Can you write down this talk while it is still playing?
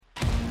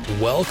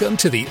Welcome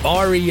to the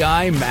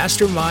REI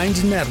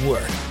Masterminds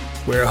Network,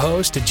 where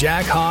host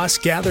Jack Haas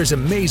gathers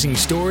amazing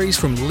stories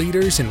from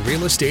leaders in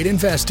real estate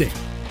investing.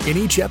 In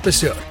each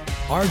episode,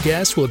 our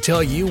guests will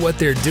tell you what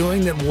they're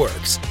doing that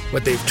works,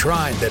 what they've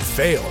tried that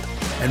failed,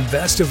 and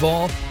best of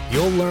all,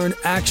 you'll learn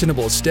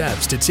actionable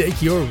steps to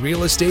take your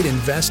real estate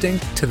investing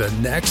to the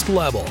next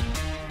level.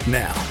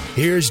 Now,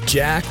 here's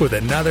Jack with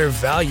another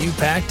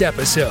value-packed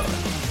episode.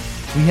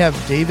 We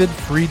have David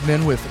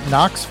Friedman with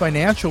Knox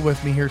Financial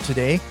with me here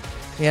today.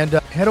 And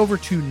head over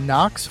to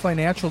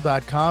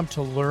knoxfinancial.com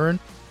to learn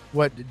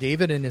what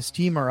David and his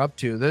team are up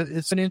to.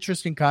 It's an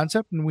interesting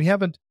concept, and we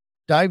haven't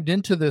dived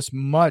into this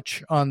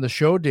much on the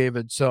show,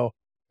 David. So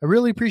I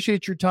really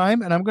appreciate your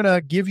time, and I'm going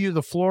to give you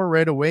the floor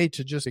right away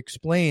to just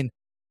explain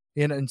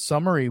in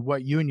summary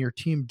what you and your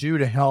team do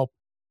to help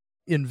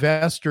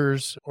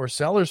investors or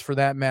sellers, for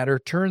that matter,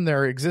 turn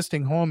their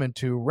existing home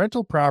into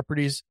rental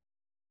properties.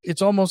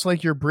 It's almost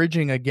like you're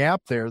bridging a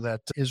gap there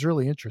that is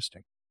really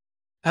interesting.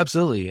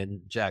 Absolutely.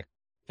 And Jack,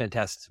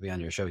 fantastic to be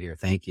on your show here.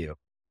 Thank you.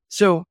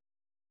 So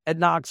at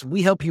Knox,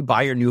 we help you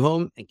buy your new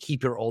home and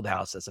keep your old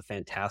house as a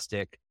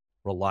fantastic,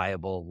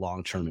 reliable,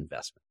 long-term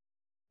investment.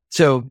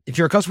 So if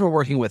you're a customer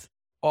working with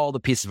all the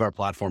pieces of our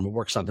platform, it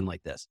works something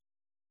like this.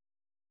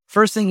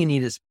 First thing you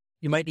need is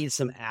you might need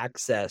some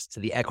access to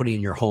the equity in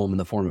your home in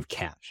the form of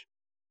cash.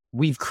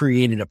 We've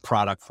created a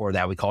product for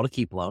that. We call it a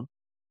keep loan.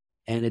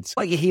 And it's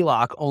like a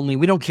HELOC, only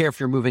we don't care if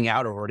you're moving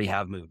out or already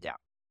have moved out.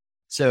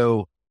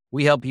 So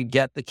we help you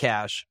get the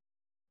cash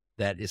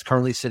that is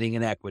currently sitting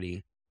in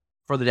equity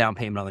for the down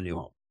payment on the new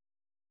home.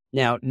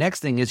 Now, next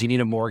thing is you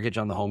need a mortgage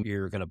on the home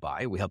you're going to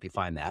buy. We help you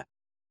find that.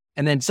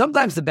 And then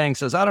sometimes the bank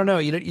says, I don't know,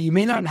 you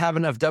may not have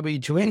enough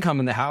W-2 income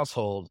in the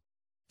household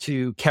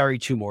to carry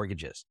two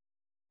mortgages.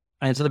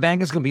 And so the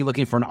bank is going to be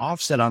looking for an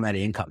offset on that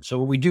income. So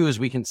what we do is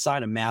we can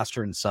sign a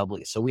master and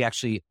sublease. So we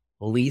actually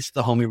lease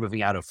the home you're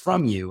moving out of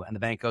from you. And the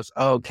bank goes,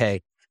 oh,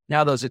 okay,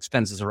 now those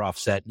expenses are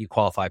offset. You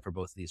qualify for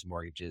both of these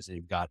mortgages and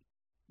you've got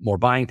more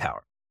buying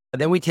power.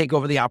 And then we take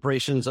over the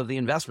operations of the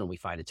investment. We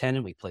find a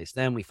tenant, we place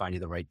them, we find you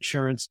the right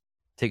insurance,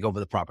 take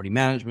over the property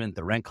management,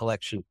 the rent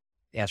collection,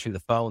 answering the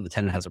phone, the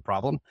tenant has a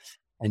problem,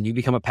 and you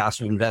become a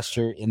passive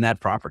investor in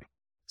that property.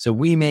 So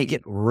we make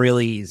it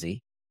really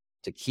easy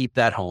to keep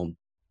that home.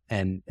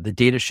 And the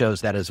data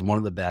shows that is one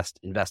of the best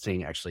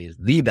investing, actually is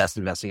the best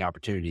investing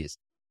opportunities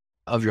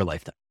of your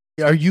lifetime.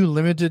 Are you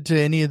limited to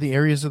any of the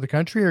areas of the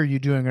country, or are you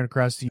doing it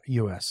across the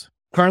U.S.?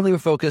 Currently, we're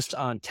focused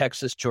on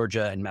Texas,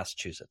 Georgia, and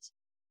Massachusetts.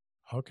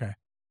 Okay.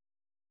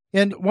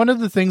 And one of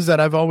the things that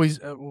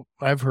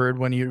I've heard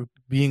when you're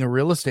being a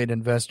real estate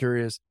investor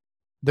is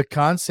the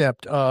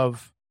concept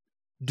of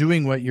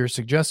doing what you're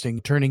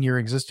suggesting, turning your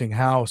existing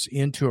house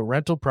into a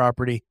rental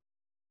property.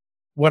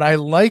 What I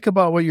like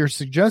about what you're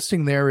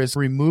suggesting there is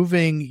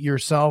removing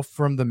yourself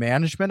from the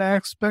management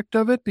aspect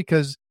of it,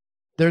 because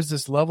there's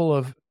this level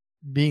of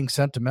being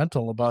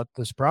sentimental about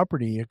this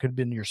property. It could have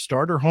been your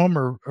starter home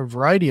or a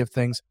variety of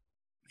things.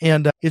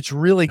 And it's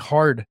really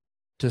hard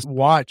to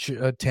watch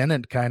a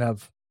tenant kind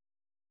of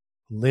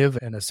live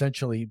and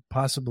essentially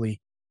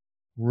possibly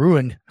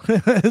ruin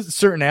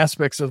certain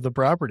aspects of the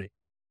property.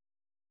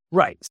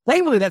 Right.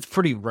 Thankfully, that's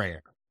pretty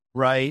rare,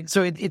 right?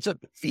 So it's a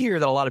fear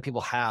that a lot of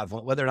people have,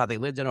 whether or not they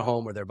lived in a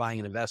home or they're buying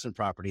an investment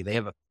property. They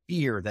have a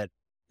fear that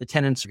the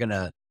tenants are going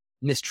to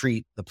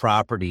mistreat the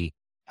property.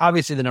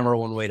 Obviously, the number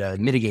one way to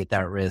mitigate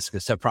that risk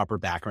is to have proper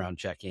background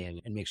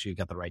checking and make sure you've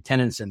got the right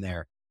tenants in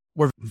there.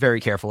 We're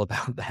very careful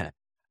about that.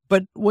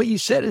 But what you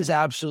said is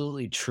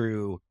absolutely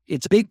true.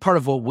 It's a big part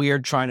of what we're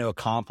trying to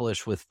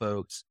accomplish with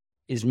folks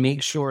is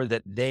make sure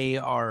that they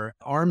are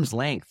arm's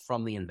length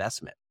from the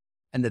investment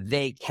and that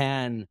they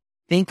can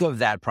think of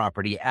that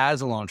property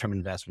as a long-term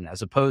investment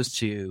as opposed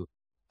to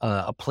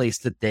a place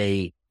that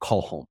they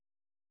call home.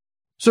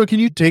 So can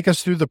you take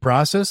us through the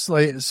process?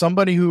 Like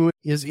somebody who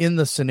is in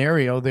the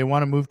scenario, they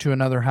want to move to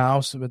another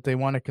house, but they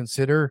want to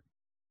consider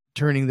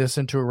turning this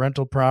into a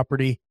rental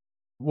property.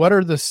 What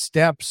are the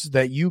steps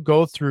that you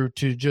go through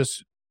to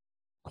just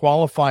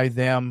qualify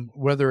them,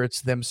 whether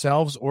it's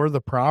themselves or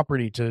the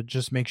property, to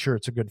just make sure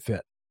it's a good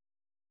fit?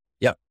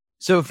 Yep.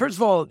 So first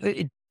of all,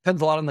 it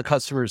depends a lot on the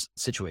customer's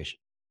situation.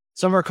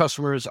 Some of our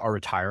customers are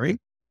retiring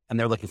and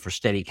they're looking for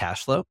steady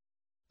cash flow.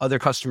 Other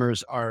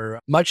customers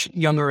are much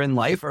younger in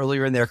life,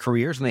 earlier in their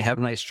careers, and they have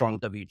nice, strong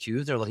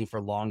W-2s. They're looking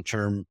for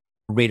long-term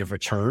rate of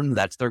return.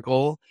 That's their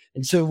goal.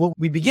 And so what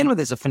we begin with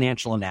is a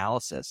financial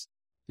analysis.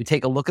 We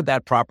take a look at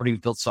that property.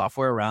 We've built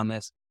software around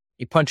this.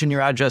 You punch in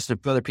your address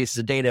and other pieces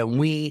of data, and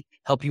we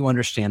help you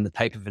understand the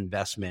type of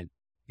investment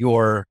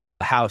your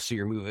house that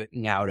you're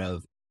moving out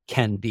of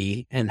can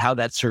be and how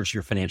that serves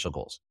your financial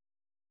goals.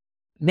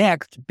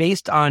 Next,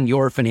 based on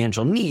your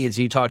financial needs,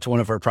 you talk to one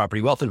of our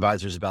property wealth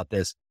advisors about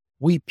this.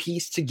 We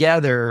piece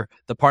together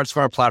the parts of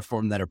our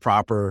platform that are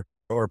proper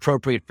or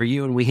appropriate for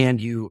you, and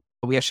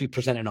we actually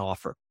present an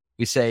offer.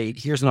 We say,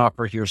 here's an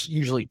offer. Here's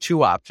usually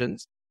two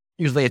options,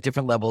 usually at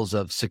different levels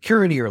of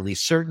security or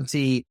lease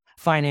certainty,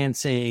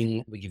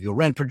 financing. We give you a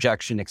rent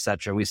projection, et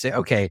cetera. We say,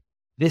 okay,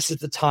 this is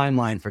the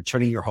timeline for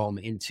turning your home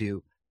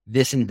into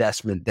this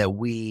investment that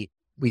we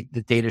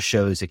the data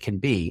shows it can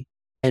be.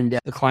 And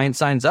the client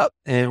signs up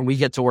and we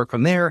get to work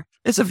from there.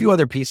 There's a few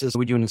other pieces.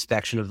 We do an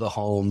inspection of the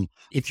home.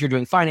 If you're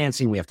doing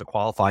financing, we have to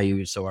qualify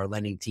you. So our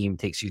lending team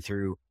takes you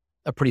through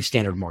a pretty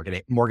standard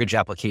mortgage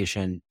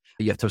application.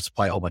 You have to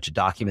supply a whole bunch of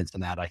documents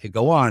and that. I could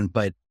go on,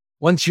 but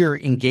once you're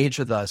engaged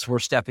with us, we're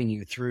stepping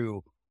you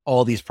through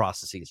all these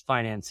processes: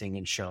 financing,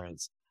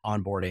 insurance,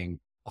 onboarding,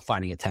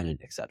 finding a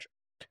tenant, etc.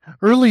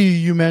 Earlier,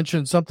 you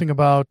mentioned something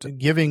about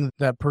giving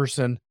that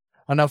person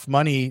enough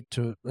money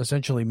to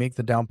essentially make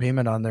the down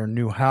payment on their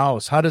new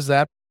house. How does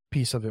that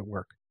piece of it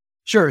work?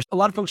 Sure. A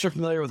lot of folks are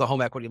familiar with a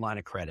home equity line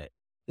of credit.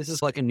 This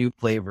is like a new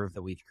flavor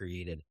that we've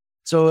created.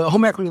 So a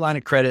home equity line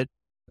of credit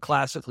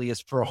classically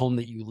is for a home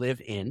that you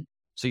live in.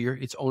 So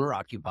it's owner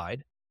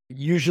occupied.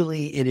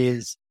 Usually it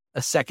is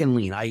a second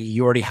lien, i.e.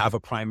 you already have a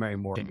primary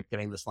mortgage. You're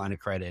getting this line of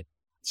credit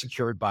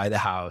secured by the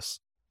house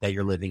that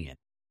you're living in.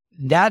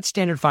 That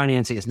standard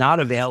financing is not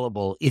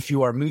available if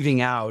you are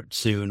moving out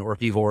soon or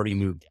if you've already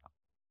moved out.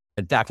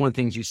 In fact, one of the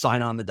things you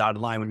sign on the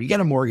dotted line when you get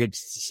a mortgage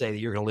is to say that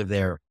you're going to live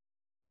there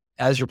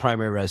as your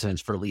primary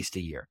residence for at least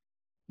a year.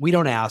 We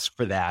don't ask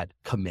for that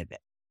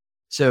commitment.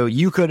 So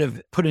you could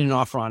have put in an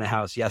offer on a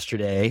house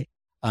yesterday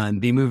and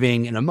be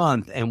moving in a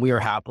month, and we are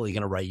happily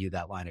going to write you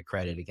that line of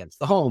credit against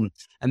the home.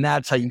 And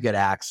that's how you get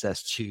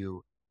access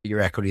to your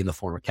equity in the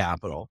form of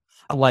capital.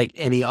 Like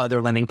any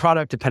other lending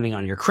product, depending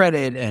on your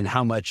credit and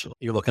how much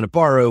you're looking to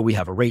borrow, we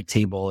have a rate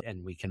table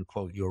and we can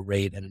quote you a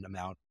rate and an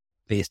amount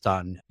based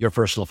on your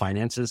personal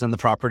finances and the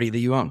property that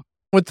you own.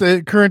 With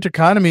the current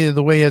economy,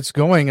 the way it's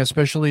going,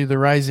 especially the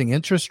rising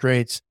interest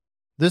rates,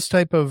 this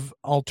type of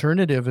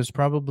alternative is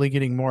probably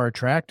getting more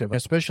attractive,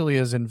 especially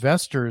as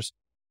investors.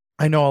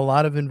 I know a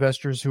lot of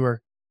investors who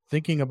are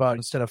thinking about,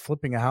 instead of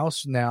flipping a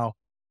house now,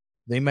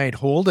 they might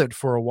hold it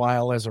for a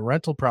while as a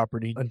rental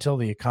property until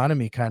the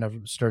economy kind of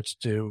starts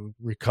to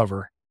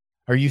recover.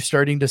 Are you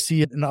starting to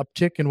see an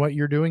uptick in what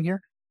you're doing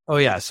here? Oh,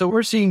 yeah. So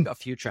we're seeing a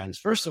few trends.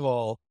 First of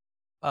all,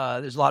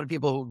 there's a lot of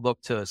people who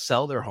look to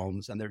sell their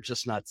homes and they're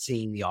just not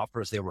seeing the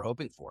offers they were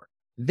hoping for.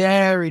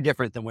 Very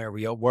different than where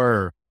we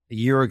were a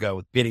year ago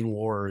with bidding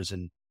wars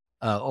and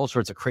all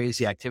sorts of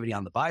crazy activity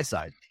on the buy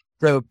side.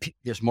 So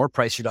there's more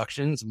price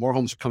reductions, more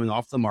homes are coming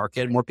off the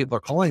market, more people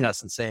are calling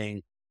us and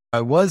saying,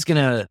 I was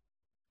going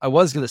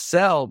to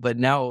sell, but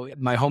now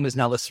my home is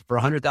now listed for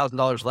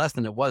 $100,000 less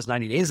than it was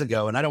 90 days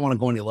ago, and I don't want to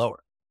go any lower.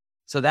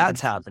 So that's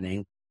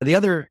happening. The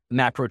other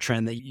macro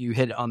trend that you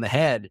hit on the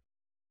head,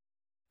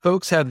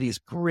 folks have these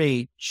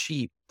great,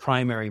 cheap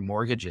primary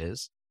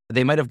mortgages.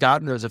 They might have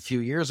gotten those a few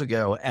years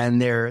ago, and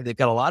they've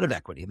got a lot of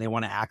equity, and they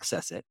want to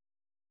access it.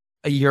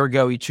 A year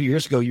ago, 2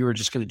 years ago, you were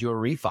just going to do a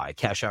refi,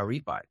 cash out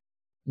refi.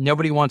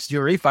 Nobody wants to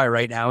do a refi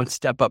right now and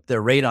step up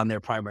their rate on their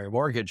primary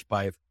mortgage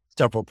by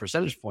several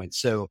percentage points.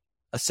 So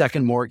a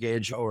second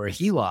mortgage or a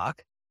HELOC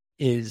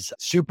is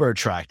super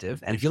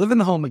attractive. And if you live in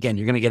the home, again,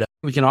 you're going to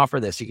we can offer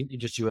this. You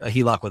just do a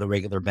HELOC with a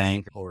regular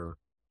bank or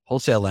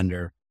wholesale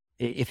lender.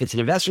 If it's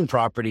an investment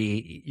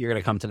property, you're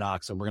going to come to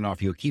Knox and we're going to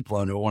offer you a keep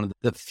loan. We're one of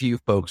the few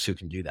folks who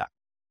can do that.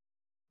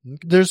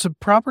 There's a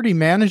property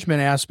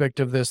management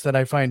aspect of this that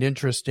I find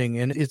interesting.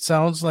 And it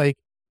sounds like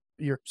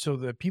so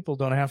that people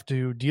don't have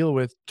to deal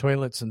with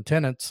toilets and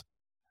tenants.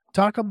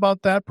 Talk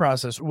about that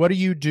process. What do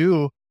you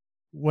do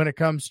when it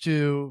comes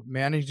to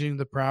managing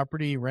the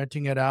property,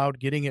 renting it out,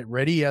 getting it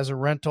ready as a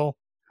rental?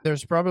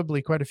 There's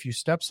probably quite a few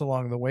steps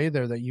along the way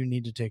there that you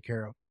need to take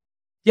care of.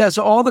 Yeah.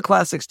 So all the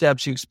classic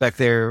steps you expect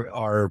there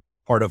are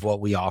part of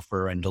what we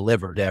offer and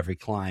deliver to every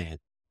client.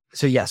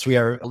 So yes, we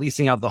are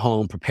leasing out the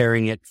home,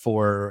 preparing it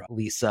for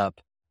lease up,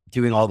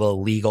 doing all the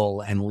legal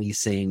and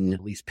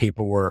lease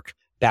paperwork,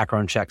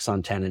 background checks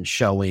on tenants,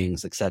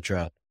 showings,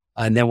 etc.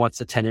 And then once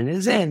the tenant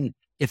is in,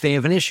 if they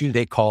have an issue,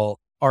 they call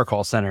our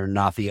call center,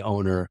 not the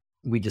owner.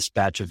 We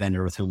dispatch a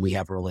vendor with whom we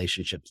have a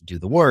relationship to do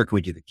the work.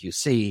 We do the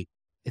QC.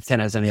 If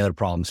tenant has any other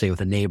problems, say with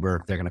a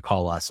neighbor, they're going to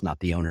call us, not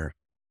the owner.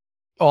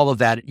 All of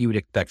that you would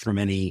expect from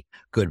any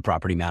good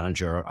property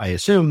manager, I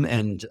assume,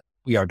 and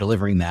we are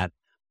delivering that.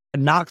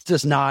 Knox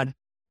does not,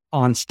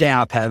 on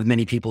staff, have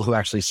many people who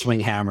actually swing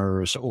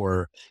hammers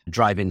or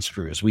drive in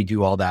screws. We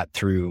do all that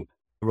through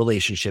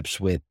relationships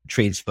with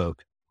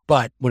tradesfolk.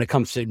 But when it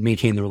comes to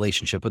maintaining the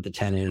relationship with the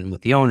tenant and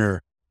with the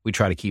owner, we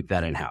try to keep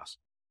that in-house.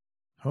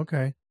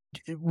 Okay.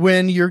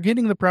 When you're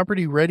getting the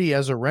property ready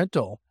as a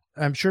rental,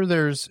 I'm sure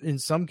in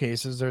some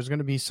cases, there's going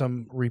to be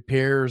some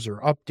repairs or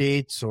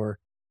updates or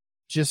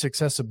just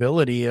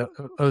accessibility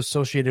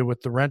associated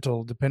with the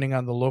rental, depending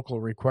on the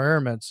local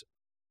requirements.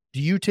 Do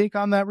you take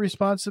on that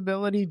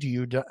responsibility? Do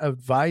you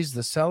advise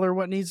the seller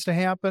what needs to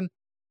happen?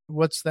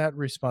 What's that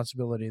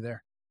responsibility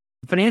there?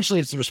 Financially,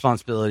 it's the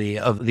responsibility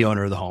of the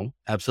owner of the home.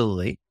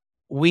 Absolutely.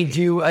 We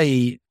do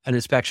an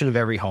inspection of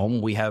every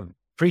home. We have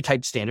pretty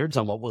tight standards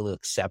on what we'll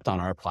accept on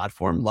our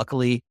platform.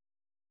 Luckily,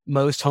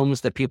 most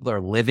homes that people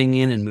are living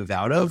in and move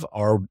out of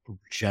are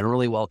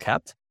generally well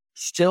kept.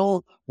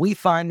 Still, we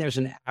find there's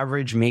an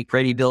average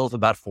make-ready bill of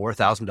about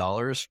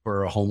 $4,000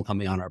 for a home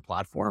coming on our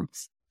platform.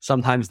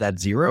 Sometimes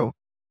that's zero.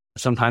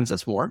 Sometimes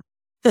that's more.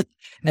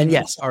 And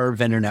yes, our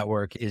vendor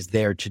network is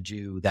there to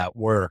do that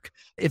work.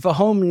 If a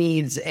home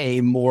needs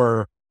a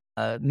more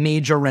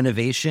major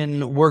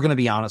renovation, we're going to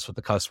be honest with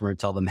the customer and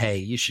tell them, hey,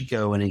 you should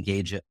go and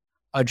engage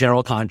a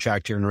general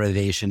contractor in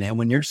renovation. And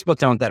when you're just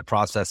done with that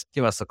process,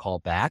 give us a call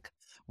back.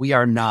 We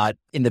are not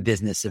in the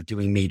business of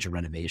doing major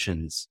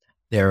renovations.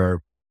 There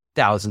are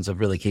thousands of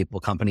really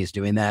capable companies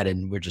doing that.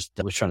 And we're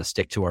trying to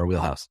stick to our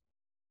wheelhouse.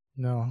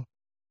 No.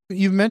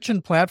 You've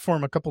mentioned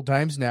platform a couple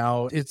times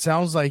now. It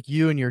sounds like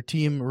you and your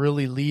team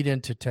really lead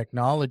into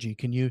technology.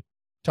 Can you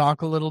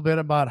talk a little bit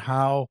about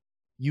how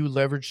you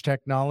leverage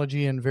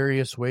technology in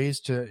various ways,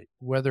 to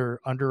whether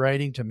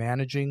underwriting to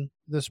managing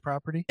this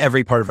property?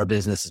 Every part of our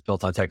business is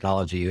built on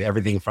technology.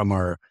 Everything from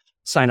our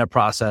sign-up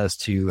process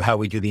to how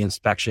we do the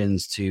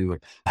inspections to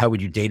how we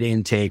do data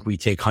intake. We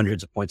take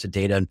hundreds of points of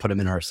data and put them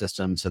in our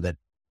system, so that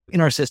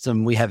in our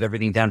system, we have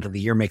everything down to the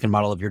year, make, and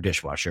model of your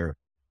dishwasher,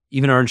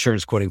 even our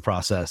insurance quoting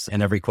process,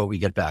 and every quote we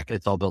get back.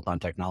 It's all built on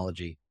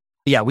technology.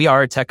 Yeah, we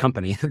are a tech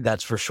company.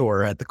 That's for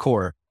sure at the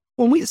core.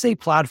 When we say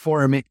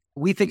platform,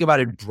 we think about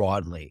it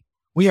broadly.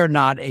 We are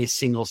not a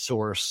single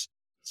source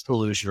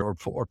solution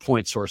or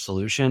point source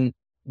solution.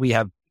 We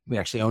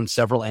actually own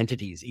several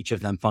entities, each of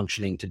them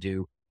functioning to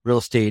do real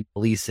estate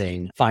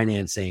leasing,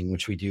 financing,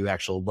 which we do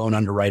actual loan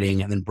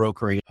underwriting, and then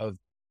brokering of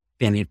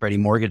Fannie and Freddie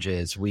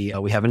mortgages. We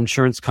have an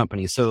insurance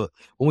company. So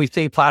when we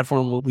say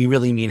platform, we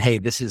really mean, hey,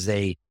 this is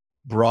a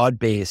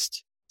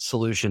broad-based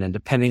solution. And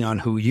depending on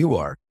who you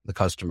are, the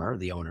customer,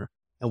 the owner,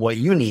 and what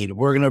you need,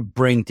 we're going to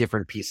bring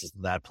different pieces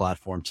of that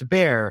platform to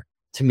bear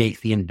to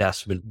make the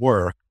investment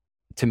work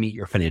to meet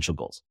your financial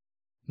goals.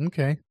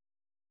 Okay.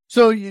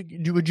 So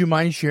would you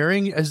mind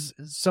sharing as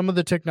some of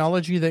the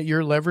technology that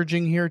you're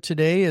leveraging here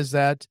today? Is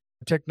that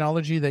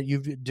technology that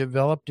you've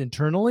developed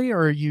internally,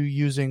 or are you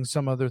using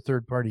some other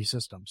third-party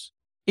systems?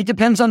 It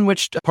depends on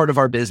which part of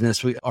our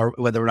business we are,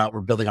 whether or not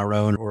we're building our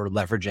own or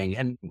leveraging.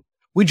 And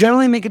we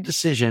generally make a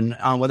decision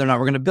on whether or not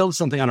we're going to build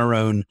something on our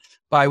own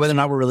by whether or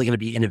not we're really going to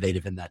be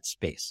innovative in that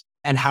space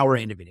and how we're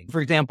innovating. For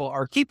example,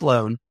 our Keep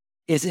Loan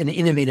is an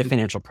innovative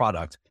financial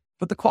product,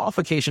 but the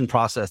qualification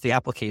process, the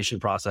application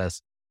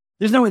process,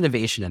 there's no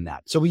innovation in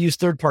that. So we use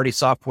third-party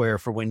software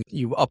for when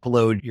you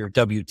upload your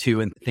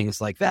W-2 and things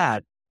like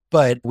that.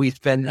 But we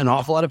spend an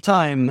awful lot of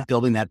time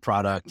building that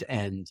product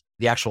and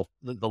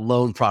the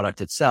loan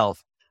product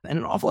itself, and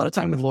an awful lot of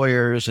time with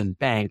lawyers and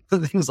banks,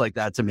 things like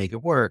that to make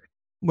it work.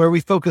 Where we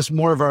focus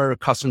more of our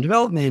custom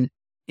development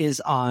is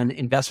on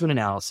investment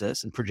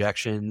analysis and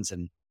projections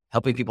and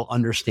helping people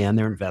understand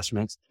their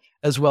investments,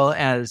 as well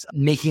as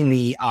making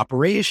the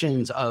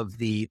operations of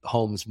the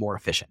homes more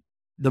efficient.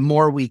 The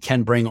more we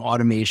can bring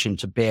automation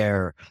to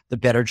bear, the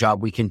better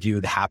job we can do,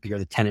 the happier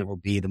the tenant will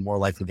be, the more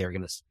likely they're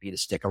going to be to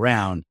stick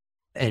around.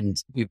 And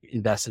we've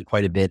invested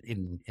quite a bit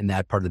in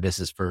that part of the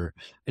business for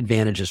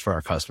advantages for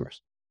our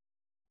customers.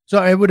 So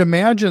I would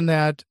imagine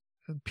that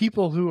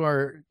people who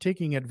are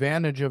taking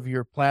advantage of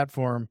your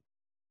platform,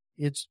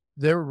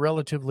 they're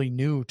relatively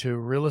new to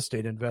real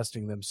estate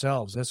investing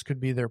themselves. This could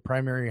be their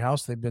primary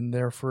house. They've been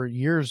there for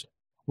years.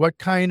 What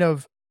kind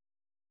of,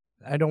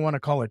 I don't want to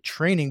call it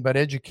training, but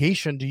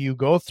education do you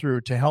go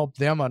through to help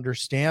them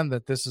understand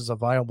that this is a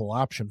viable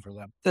option for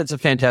them? That's a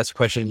fantastic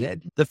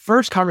question. The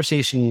first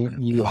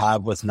conversation you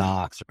have with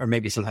Knox, or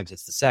maybe sometimes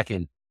it's the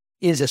second,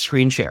 is a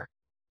screen share.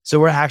 So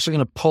we're actually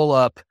going to pull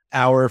up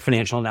our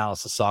financial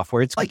analysis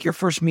software. It's like your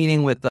first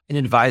meeting with an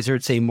advisor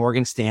at, say,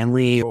 Morgan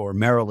Stanley or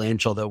Merrill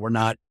Lynch, although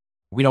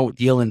we don't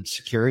deal in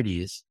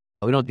securities.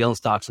 We don't deal in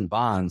stocks and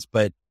bonds,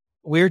 but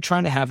we're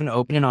trying to have an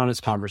open and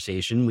honest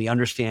conversation. We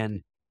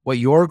understand what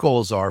your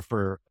goals are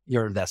for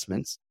your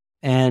investments.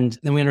 And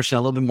then we understand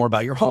a little bit more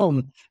about your home.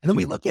 And then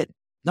we look at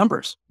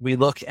numbers. We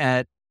look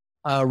at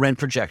rent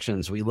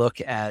projections. We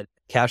look at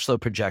cash flow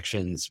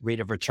projections, rate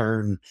of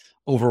return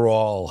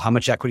overall, how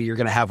much equity you're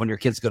going to have when your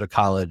kids go to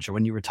college or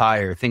when you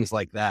retire, things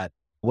like that,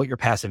 what your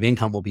passive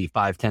income will be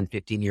 5, 10,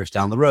 15 years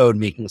down the road,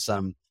 making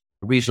some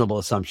reasonable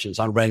assumptions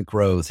on rent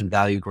growth and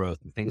value growth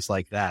and things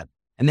like that.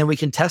 And then we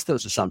can test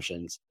those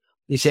assumptions.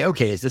 You say,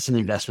 okay, is this an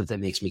investment that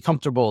makes me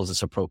comfortable? Is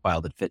this a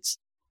profile that fits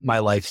my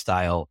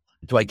lifestyle?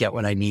 Do I get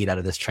what I need out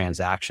of this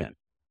transaction?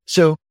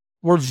 So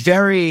we're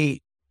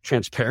very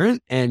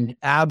transparent, and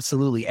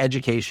absolutely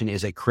education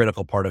is a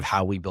critical part of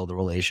how we build a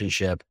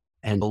relationship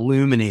and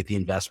illuminate the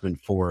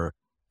investment for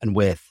and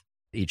with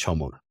each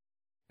homeowner.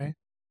 Okay.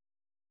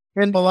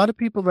 And a lot of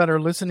people that are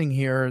listening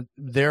here,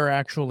 they're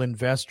actual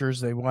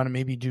investors. They want to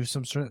maybe do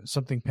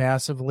something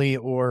passively,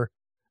 or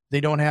they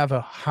don't have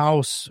a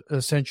house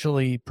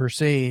essentially per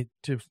se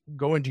to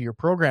go into your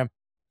program.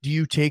 Do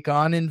you take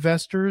on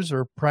investors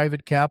or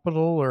private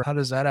capital, or how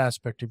does that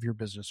aspect of your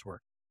business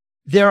work?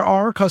 There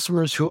are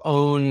customers who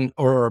own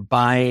or are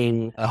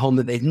buying a home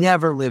that they've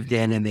never lived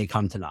in and they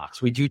come to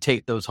Knox. We do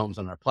take those homes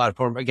on our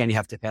platform. Again, you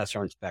have to pass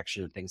our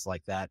inspection and things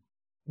like that.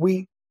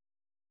 We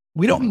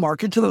don't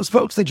market to those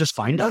folks. They just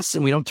find us,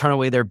 and we don't turn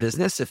away their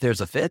business if there's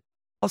a fit.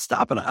 I'll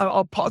stop and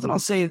I'll pause and I'll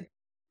say,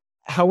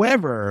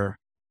 however,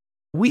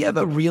 we have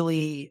a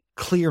really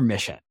clear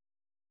mission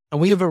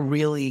and we have a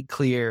really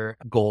clear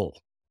goal,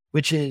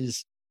 which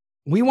is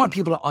we want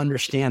people to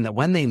understand that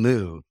when they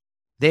move,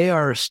 they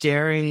are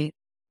staring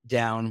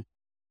down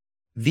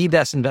the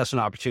best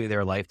investment opportunity of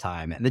their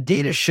lifetime. And the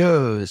data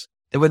shows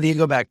that whether you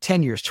go back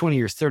 10 years, 20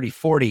 years, 30,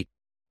 40,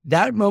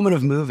 that moment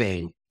of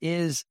moving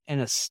is an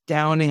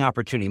astounding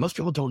opportunity. Most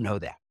people don't know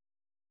that.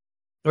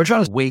 We're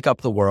trying to wake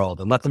up the world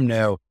and let them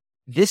know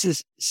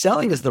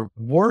selling is the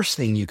worst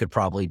thing you could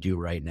probably do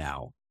right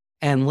now.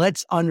 And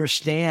let's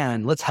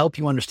help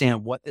you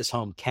understand what this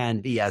home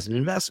can be as an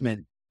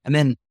investment. And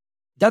then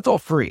that's all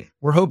free.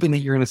 We're hoping that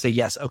you're going to say,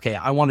 yes, okay,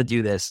 I want to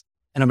do this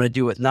and I'm going to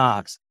do it with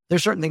Knox.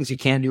 There's certain things you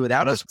can do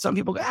without us. Some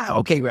people go,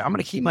 okay, I'm going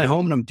to keep my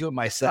home and I'm going to do it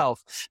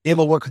myself. Maybe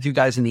I'll work with you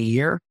guys in a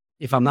year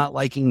if I'm not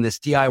liking this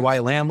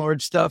DIY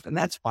landlord stuff, and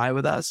that's fine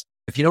with us.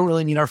 If you don't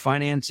really need our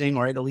financing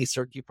or the lease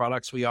certainty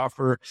products we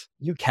offer,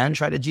 you can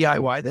try to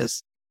DIY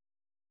this.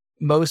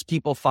 Most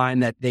people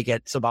find that they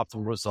get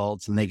suboptimal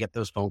results and they get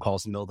those phone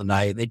calls in the middle of the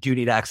night. They do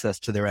need access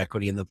to their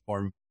equity in the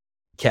form of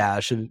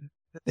cash and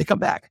they come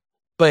back.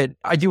 But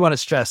I do want to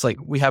stress,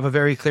 we have a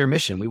very clear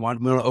mission. We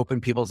want to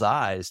open people's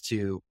eyes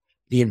to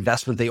the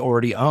investment they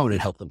already own and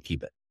help them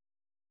keep it.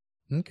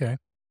 Okay.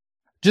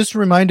 Just to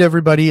remind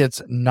everybody, it's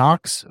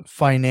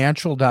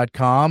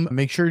knoxfinancial.com.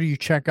 Make sure you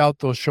check out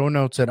those show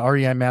notes at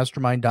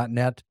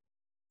reimastermind.net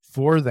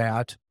for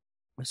that.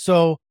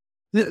 So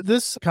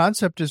this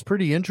concept is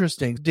pretty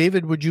interesting.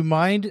 David, would you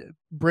mind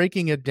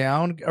breaking it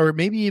down, or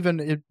maybe even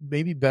it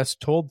may be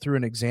best told through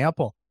an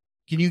example?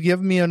 Can you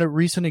give me a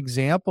recent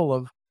example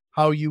of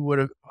how you would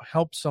have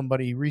helped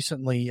somebody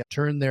recently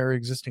turn their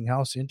existing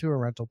house into a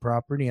rental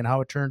property and how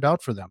it turned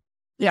out for them?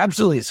 Yeah,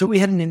 absolutely. So we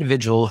had an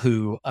individual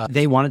who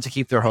they wanted to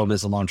keep their home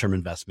as a long-term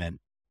investment.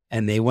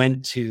 And they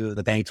went to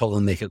the bank, told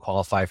them they could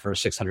qualify for a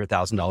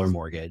 $600,000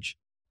 mortgage.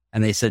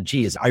 And they said,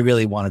 geez, I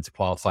really wanted to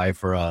qualify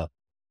for a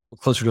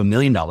closer to $1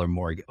 million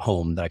mortgage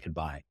home that I could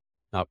buy,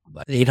 not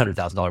an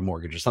 $800,000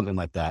 mortgage or something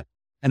like that.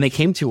 And they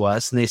came to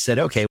us and they said,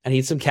 okay, I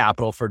need some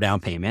capital for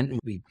down payment. And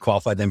we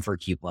qualified them for a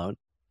keep loan.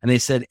 And they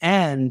said,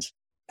 and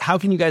how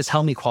can you guys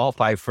help me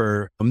qualify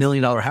for $1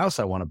 million house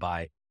I want to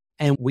buy?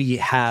 And we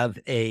have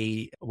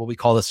what we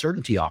call a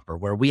certainty offer,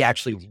 where we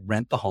actually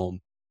rent the home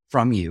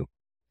from you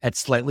at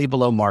slightly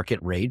below market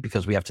rate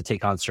because we have to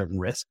take on certain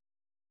risk.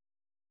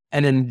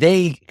 And then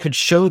they could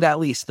show that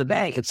lease to the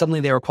bank and suddenly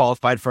they were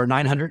qualified for a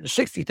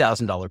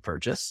 $960,000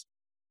 purchase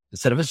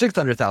instead of a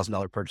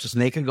 $600,000 purchase.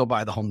 And they could go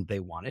buy the home that they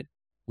wanted.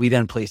 We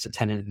then placed a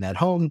tenant in that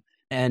home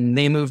and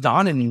they moved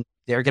on and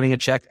they're getting a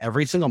check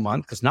every single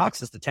month because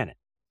Knox is the tenant.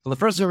 So the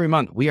first of every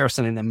month, we are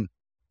sending them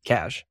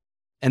cash.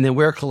 And then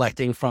we're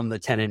collecting from the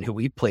tenant who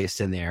we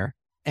placed in there,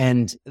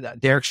 and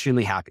they're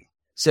extremely happy.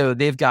 So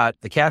they've got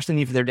the cash they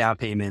need for their down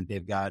payment.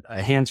 They've got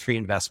a hands-free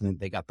investment.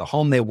 They got the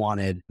home they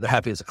wanted. They're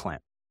happy as a clam.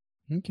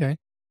 Okay.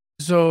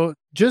 So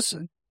just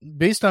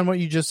based on what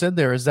you just said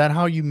there, is that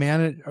how you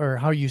manage or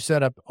how you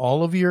set up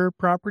all of your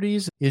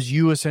properties? Is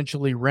you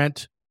essentially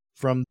rent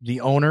from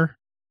the owner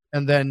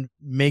and then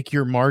make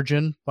your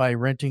margin by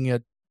renting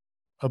it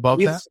above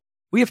that?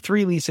 We have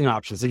 3 leasing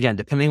options, again,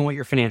 depending on what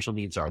your financial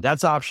needs are.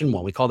 That's option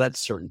 1. We call that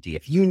certainty.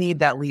 If you need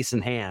that lease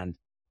in hand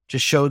to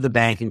show the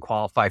bank and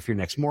qualify for your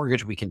next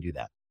mortgage, we can do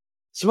that.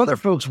 Some other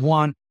folks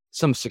want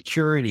some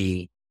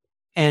security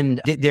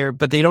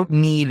but they don't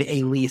need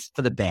a lease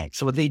for the bank.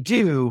 So what they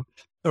do,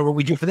 or what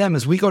we do for them,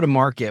 is we go to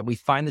market, we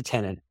find the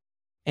tenant,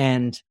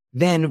 and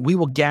then we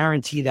will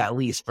guarantee that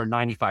lease for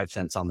 95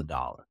 cents on the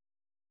dollar.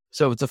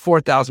 So if it's a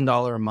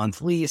 $4,000 a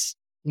month lease,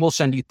 we'll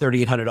send you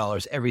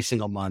 $3,800 every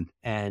single month.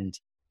 And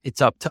it's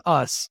up to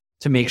us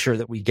to make sure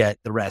that we get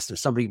the rest. If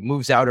somebody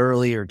moves out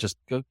early or just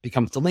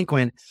becomes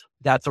delinquent,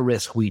 that's a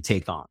risk we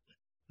take on.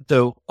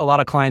 So a lot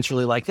of clients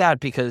really like that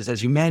because,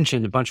 as you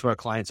mentioned, a bunch of our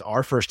clients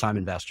are first-time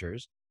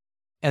investors.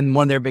 And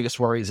one of their biggest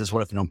worries is,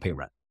 what if they don't pay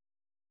rent?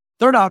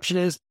 Third option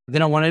is they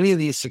don't want any of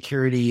these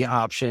security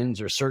options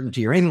or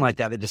certainty or anything like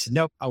that. They just said,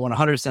 nope, I want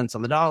 100 cents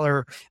on the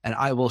dollar and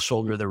I will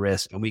shoulder the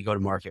risk. And we go to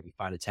market, we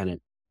find a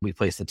tenant, we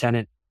place the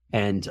tenant,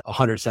 and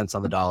 100 cents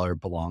on the dollar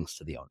belongs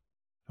to the owner.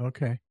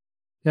 Okay.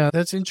 Yeah,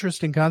 that's an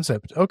interesting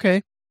concept.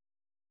 Okay.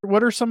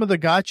 What are some of the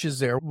gotchas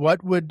there?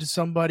 What would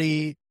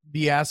somebody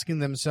be asking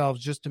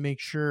themselves just to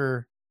make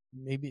sure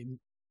maybe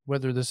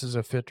whether this is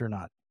a fit or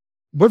not?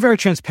 We're very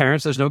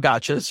transparent. So there's no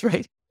gotchas,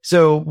 right?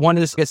 So one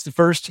is, I guess the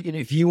first,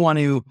 if you want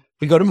to,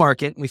 we go to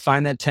market, we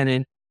find that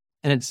tenant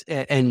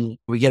and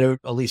we get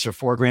a lease for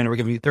 $4,000 and we're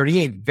giving you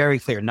 38, very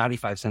clear,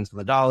 95 cents on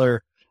the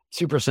dollar,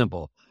 super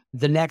simple.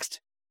 The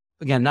next,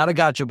 again, not a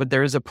gotcha, but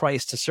there is a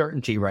price to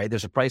certainty, right?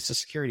 There's a price to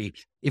security.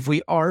 If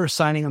we are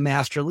signing a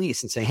master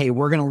lease and saying, hey,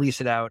 we're going to lease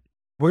it out,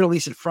 we're going to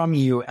lease it from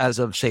you as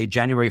of, say,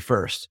 January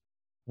 1st,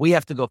 we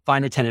have to go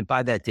find a tenant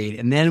by that date.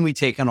 And then we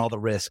take on all the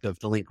risk of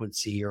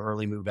delinquency or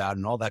early move out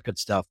and all that good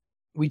stuff.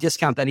 We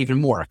discount that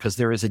even more because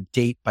there is a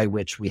date by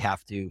which we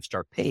have to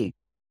start paying.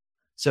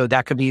 So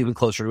that could be even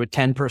closer to a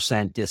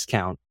 10%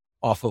 discount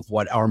off of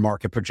what our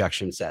market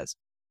projection says.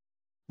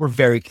 We're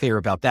very clear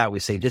about that. We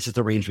say, this is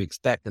the range we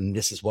expect, and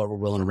this is what we're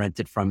willing to rent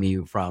it from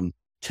you from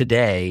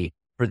today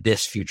for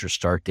this future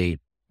start date,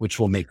 which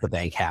will make the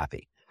bank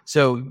happy.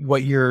 So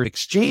what you're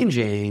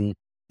exchanging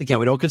again,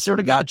 we don't consider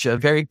it a gotcha,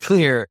 very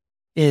clear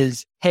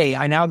is, hey,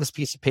 I now have this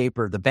piece of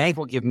paper. The bank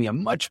will give me a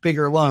much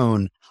bigger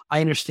loan.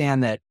 I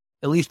understand that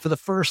at least for the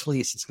first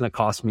lease, it's going to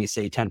cost me,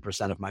 say,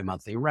 10% of my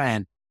monthly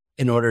rent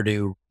in order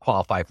to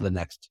qualify for the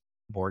next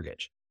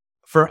mortgage.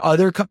 For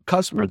other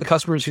customers, the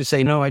customers who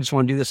say, no, I just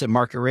want to do this at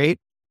market rate,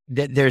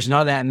 there's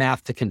none of that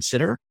math to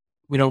consider.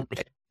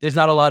 There's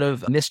not a lot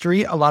of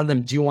mystery. A lot of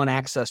them do want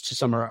access to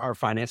some of our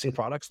financing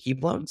products,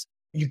 keep loans.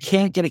 You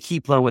can't get a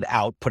keep loan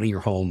without putting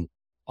your home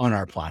on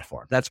our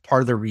platform. That's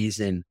part of the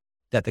reason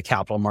that the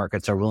capital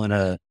markets are willing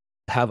to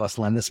have us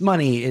lend this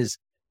money is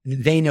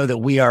they know that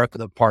we are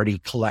the party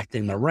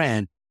collecting the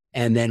rent,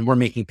 and then we're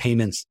making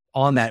payments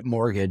on that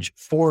mortgage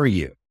for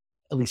you,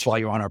 at least while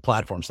you're on our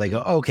platform. So they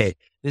go, okay,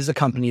 this is a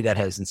company that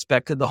has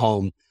inspected the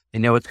home. They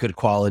know it's good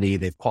quality.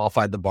 They've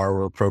qualified the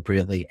borrower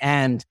appropriately,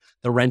 and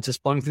the rent is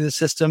flowing through the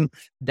system.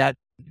 That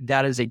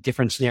is a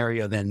different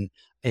scenario than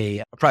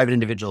a private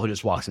individual who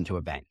just walks into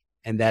a bank.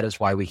 And that is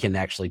why we can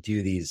actually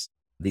do these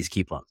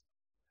keep loans.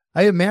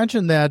 I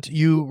imagine that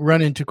you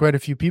run into quite a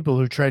few people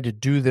who try to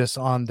do this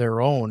on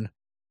their own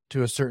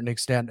to a certain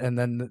extent, and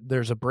then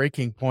there's a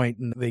breaking point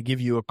and they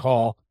give you a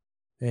call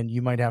and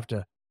you might have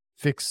to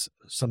fix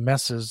some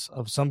messes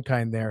of some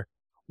kind there.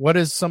 What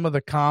is some of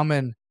the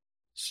common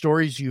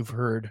stories you've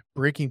heard,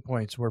 breaking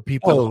points where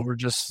people were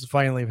just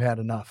finally have had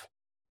enough?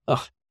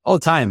 All the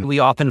time. We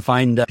often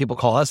find people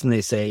call us and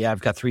they say, yeah,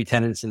 I've got 3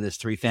 tenants in this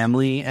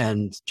 3-family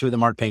and 2 of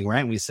them aren't paying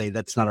rent. We say,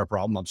 that's not our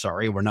problem. I'm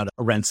sorry. We're not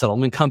a rent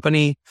settlement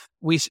company.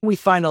 We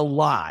find a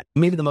lot.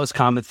 Maybe the most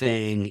common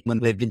thing when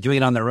they've been doing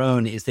it on their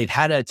own is they've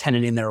had a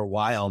tenant in there a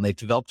while and they've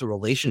developed a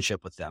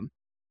relationship with them.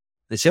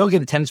 They say, okay,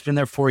 the tenant's been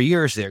there 4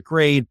 years. They're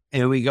great.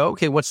 And we go,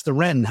 okay, what's the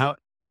rent? When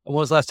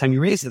was the last time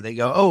you raised it? They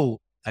go, oh,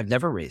 I've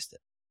never raised it.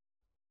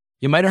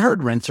 You might have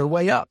heard rents are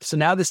way up. So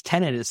now this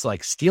tenant is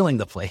like stealing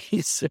the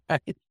place,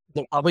 right?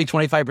 They're probably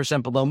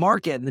 25% below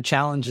market. And the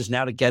challenge is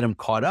now to get them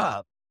caught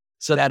up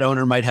so that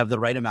owner might have the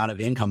right amount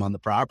of income on the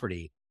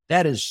property.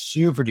 That is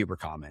super duper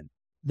common.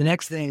 The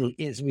next thing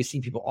is we see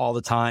people all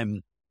the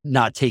time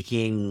not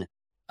taking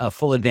a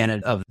full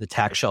advantage of the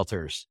tax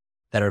shelters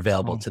that are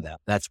available to them.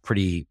 That's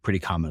pretty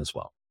common as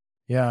well.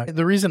 Yeah.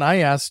 The reason I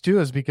asked too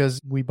is because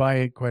we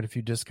buy quite a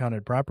few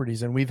discounted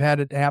properties, and we've had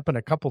it happen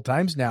a couple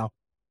times now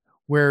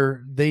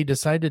where they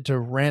decided to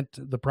rent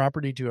the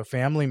property to a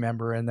family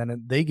member, and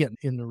then they get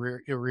in the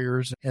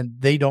arrears and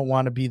they don't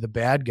want to be the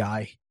bad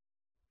guy.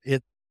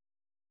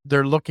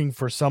 They're looking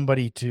for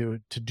somebody to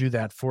do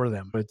that for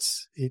them.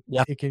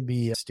 It can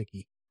be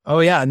sticky. Oh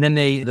yeah. And then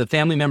the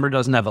family member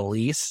doesn't have a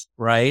lease,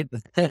 right?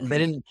 They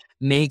didn't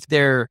make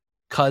their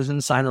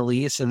cousin sign a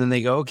lease. And then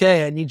they go,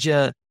 okay, I need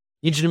you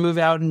to move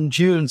out in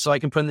June so I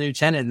can put in the new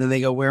tenant. And then they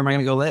go, where am I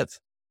going to go live?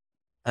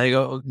 And they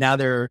go, now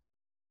they're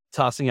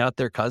tossing out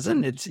their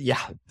cousin. It's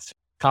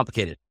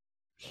complicated.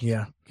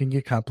 Yeah. Can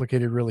get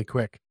complicated really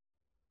quick.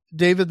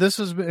 David, this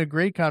has been a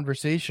great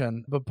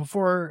conversation, but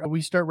before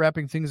we start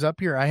wrapping things up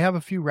here, I have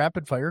a few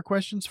rapid fire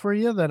questions for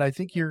you that I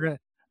think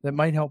that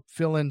might help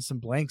fill in some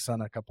blanks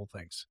on a couple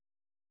things.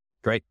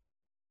 Great.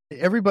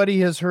 Everybody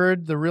has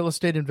heard the real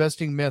estate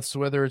investing myths,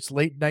 whether it's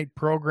late night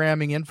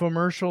programming,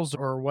 infomercials,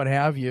 or what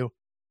have you.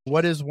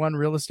 What is one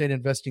real estate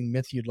investing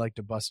myth you'd like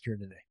to bust here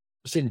today?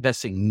 Real estate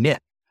investing myth.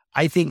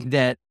 I think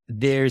that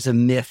there's a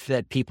myth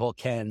that people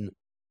can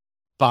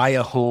buy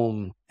a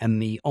home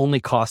and the only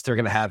cost they're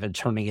going to have in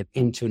turning it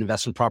into an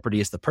investment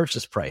property is the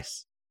purchase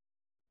price.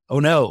 Oh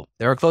no,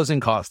 there are closing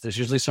costs. There's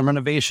usually some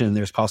renovation.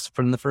 There's costs to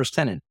put in the first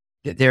tenant.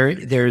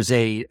 There's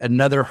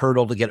another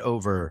hurdle to get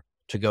over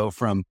to go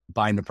from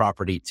buying the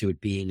property to it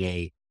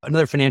being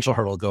another financial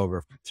hurdle to go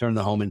over, turn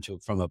the home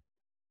from a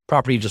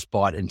property you just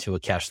bought into a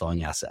cash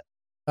flowing asset.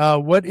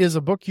 What is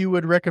a book you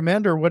would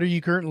recommend, or what are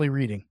you currently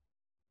reading?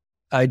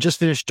 I just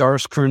finished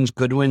Doris Kearns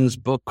Goodwin's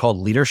book called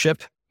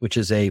Leadership, which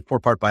is a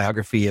 4-part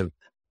biography of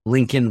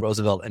Lincoln,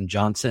 Roosevelt, and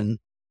Johnson.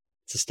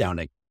 It's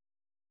astounding.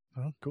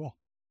 Oh, cool.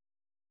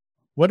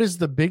 What is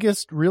the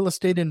biggest real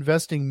estate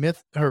investing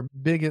myth or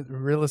biggest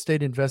real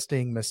estate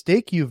investing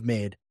mistake you've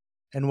made,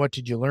 and what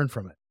did you learn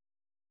from it?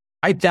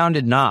 I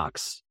founded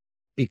Knox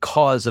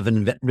because of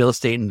a real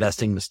estate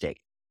investing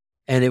mistake.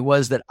 And it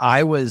was that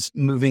I was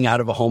moving out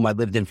of a home I'd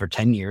lived in for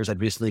 10 years.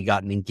 I'd recently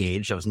gotten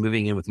engaged. I was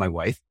moving in with my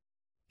wife.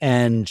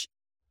 And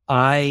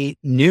I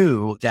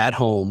knew that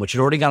home, which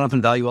had already gone up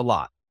in value a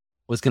lot,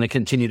 was going to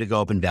continue to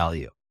go up in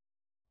value.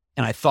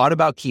 And I thought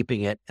about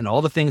keeping it, and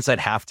all the things I'd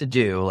have to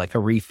do, like a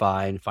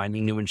refi and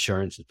finding new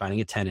insurance and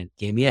finding a tenant,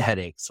 gave me a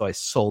headache. So I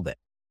sold it.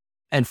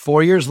 And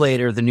 4 years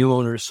later, the new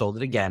owners sold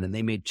it again, and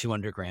they made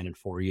 $200,000 in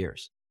 4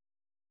 years.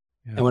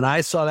 Yeah. And when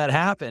I saw that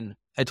happen,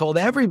 I told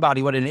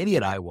everybody what an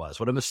idiot I was,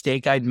 what a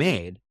mistake I'd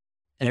made.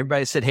 And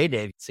everybody said, hey,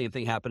 Dave, same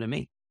thing happened to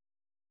me.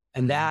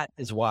 And that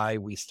is why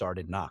we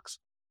started Knox.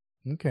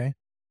 Okay.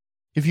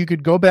 If you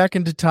could go back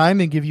into time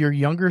and give your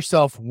younger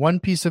self one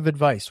piece of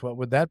advice, what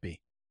would that be?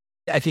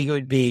 I think it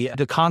would be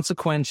the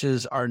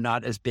consequences are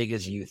not as big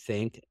as you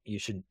think. You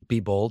should be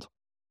bold.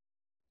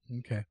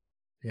 Okay.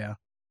 Yeah.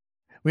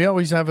 We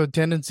always have a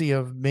tendency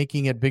of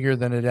making it bigger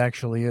than it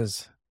actually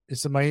is.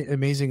 It's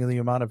amazing the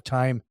amount of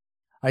time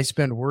I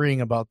spend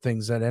worrying about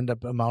things that end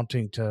up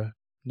amounting to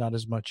not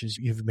as much as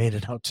you've made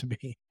it out to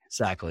be.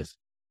 Exactly.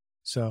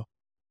 So,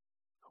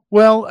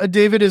 well,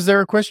 David, is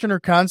there a question or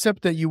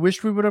concept that you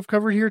wished we would have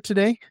covered here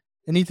today?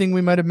 Anything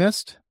we might have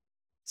missed?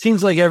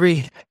 Seems like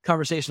every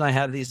conversation I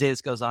have these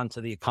days goes on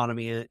to the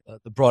economy,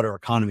 the broader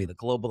economy, the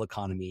global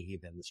economy,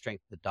 even the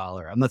strength of the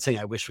dollar. I'm not saying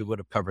I wish we would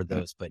have covered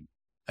those, but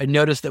I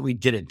noticed that we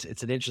didn't.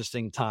 It's an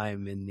interesting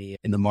time in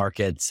the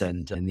markets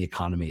and in the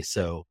economy.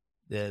 So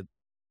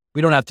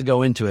we don't have to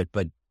go into it,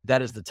 but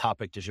that is the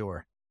topic du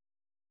jour.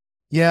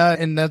 Yeah,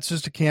 and that's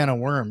just a can of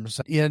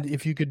worms. And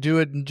if you could do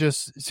it in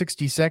just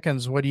 60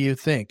 seconds, what do you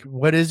think?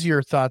 What is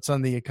your thoughts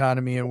on the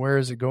economy and where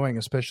is it going,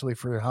 especially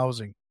for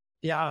housing?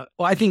 Yeah,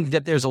 well, I think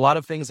that there's a lot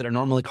of things that are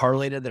normally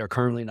correlated that are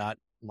currently not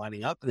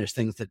lining up. There's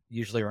things that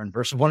usually are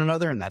inverse of one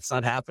another, and that's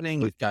not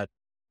happening. We've got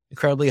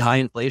incredibly high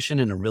inflation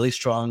and a really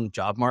strong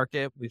job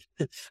market.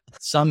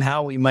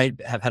 Somehow we might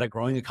have had a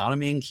growing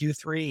economy in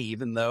Q3,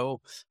 even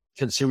though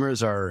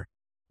consumers are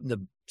the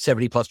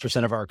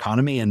 70+% of our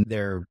economy and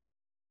their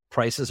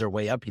prices are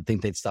way up. You'd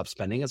think they'd stop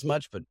spending as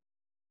much, but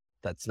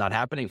that's not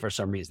happening for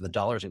some reason. The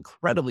dollar is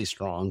incredibly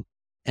strong.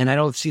 And I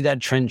don't see that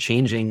trend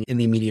changing in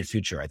the immediate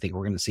future. I think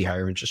we're going to see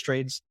higher interest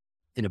rates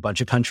in a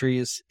bunch of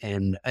countries.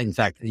 And in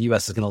fact, the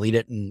US is going to lead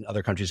it and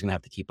other countries are going to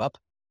have to keep up.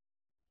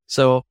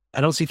 So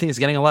I don't see things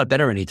getting a lot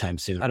better anytime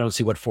soon. I don't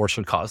see what force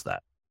would cause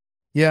that.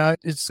 Yeah,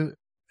 it's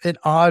an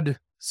odd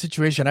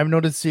situation. I've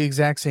noticed the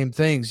exact same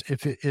things.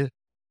 If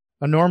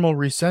a normal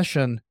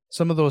recession,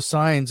 some of those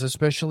signs,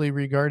 especially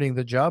regarding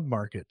the job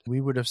market, we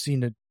would have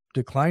seen it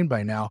decline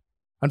by now.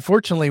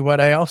 Unfortunately,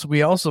 what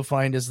we also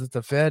find is that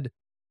the Fed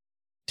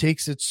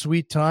takes its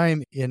sweet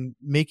time in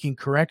making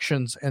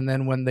corrections, and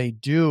then when they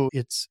do,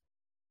 it's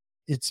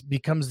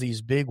becomes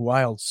these big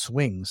wild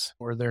swings,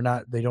 or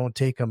they don't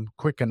take them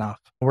quick enough.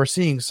 We're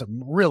seeing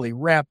some really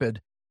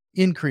rapid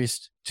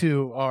increase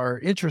to our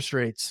interest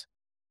rates,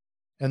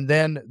 and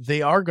then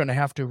they are going to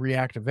have to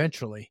react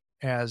eventually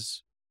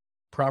as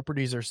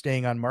properties are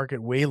staying on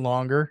market way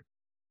longer,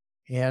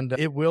 and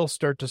it will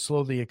start to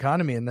slow the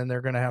economy, and then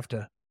they're going to have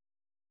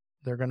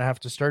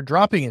to start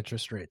dropping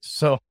interest rates.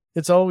 So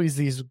it's always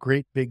these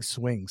great big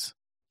swings.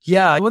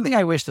 Yeah. One thing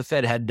I wish the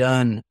Fed had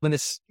done when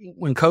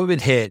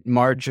COVID hit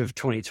March of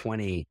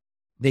 2020,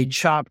 they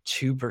chopped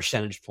 2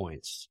 percentage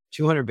points,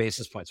 200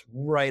 basis points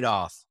right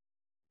off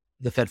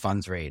the Fed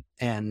funds rate.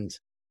 And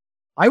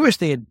I wish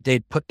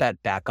they'd put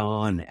that back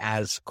on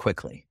as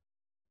quickly.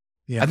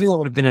 Yeah. I think it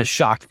would have been a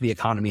shock to the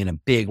economy in a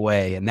big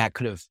way. And that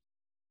could have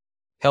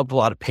helped a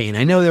lot of pain.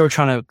 I know they were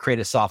trying to create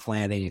a soft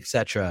landing, et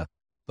cetera,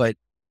 but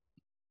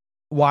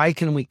why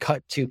can we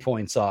cut 2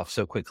 points off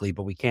so quickly,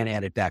 but we can't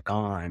add it back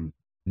on,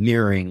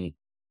 mirroring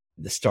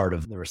the start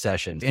of the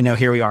recession? And now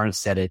here we are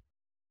instead at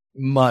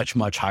much,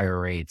 much higher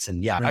rates.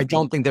 And yeah, I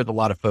don't think there's a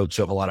lot of folks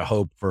who have a lot of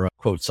hope for a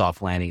quote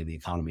soft landing of the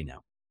economy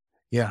now.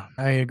 Yeah,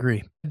 I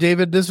agree.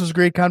 David, this was a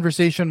great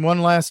conversation.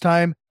 One last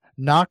time,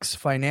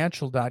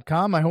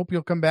 knoxfinancial.com. I hope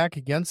you'll come back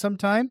again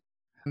sometime.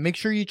 Make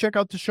sure you check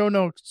out the show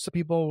notes,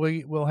 people.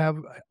 We will have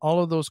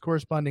all of those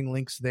corresponding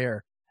links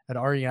there at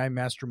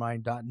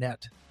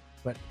reimastermind.net.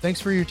 But thanks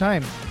for your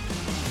time.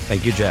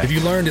 Thank you, Jack. Have you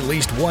learned at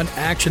least one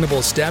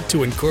actionable step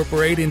to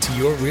incorporate into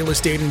your real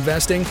estate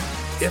investing?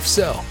 If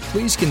so,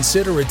 please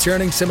consider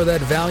returning some of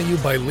that value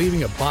by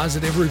leaving a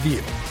positive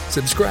review,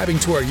 subscribing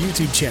to our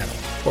YouTube channel,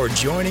 or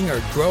joining our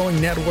growing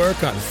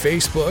network on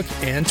Facebook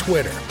and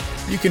Twitter.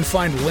 You can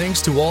find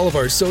links to all of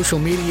our social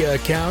media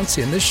accounts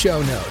in the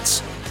show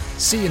notes.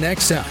 See you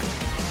next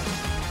time.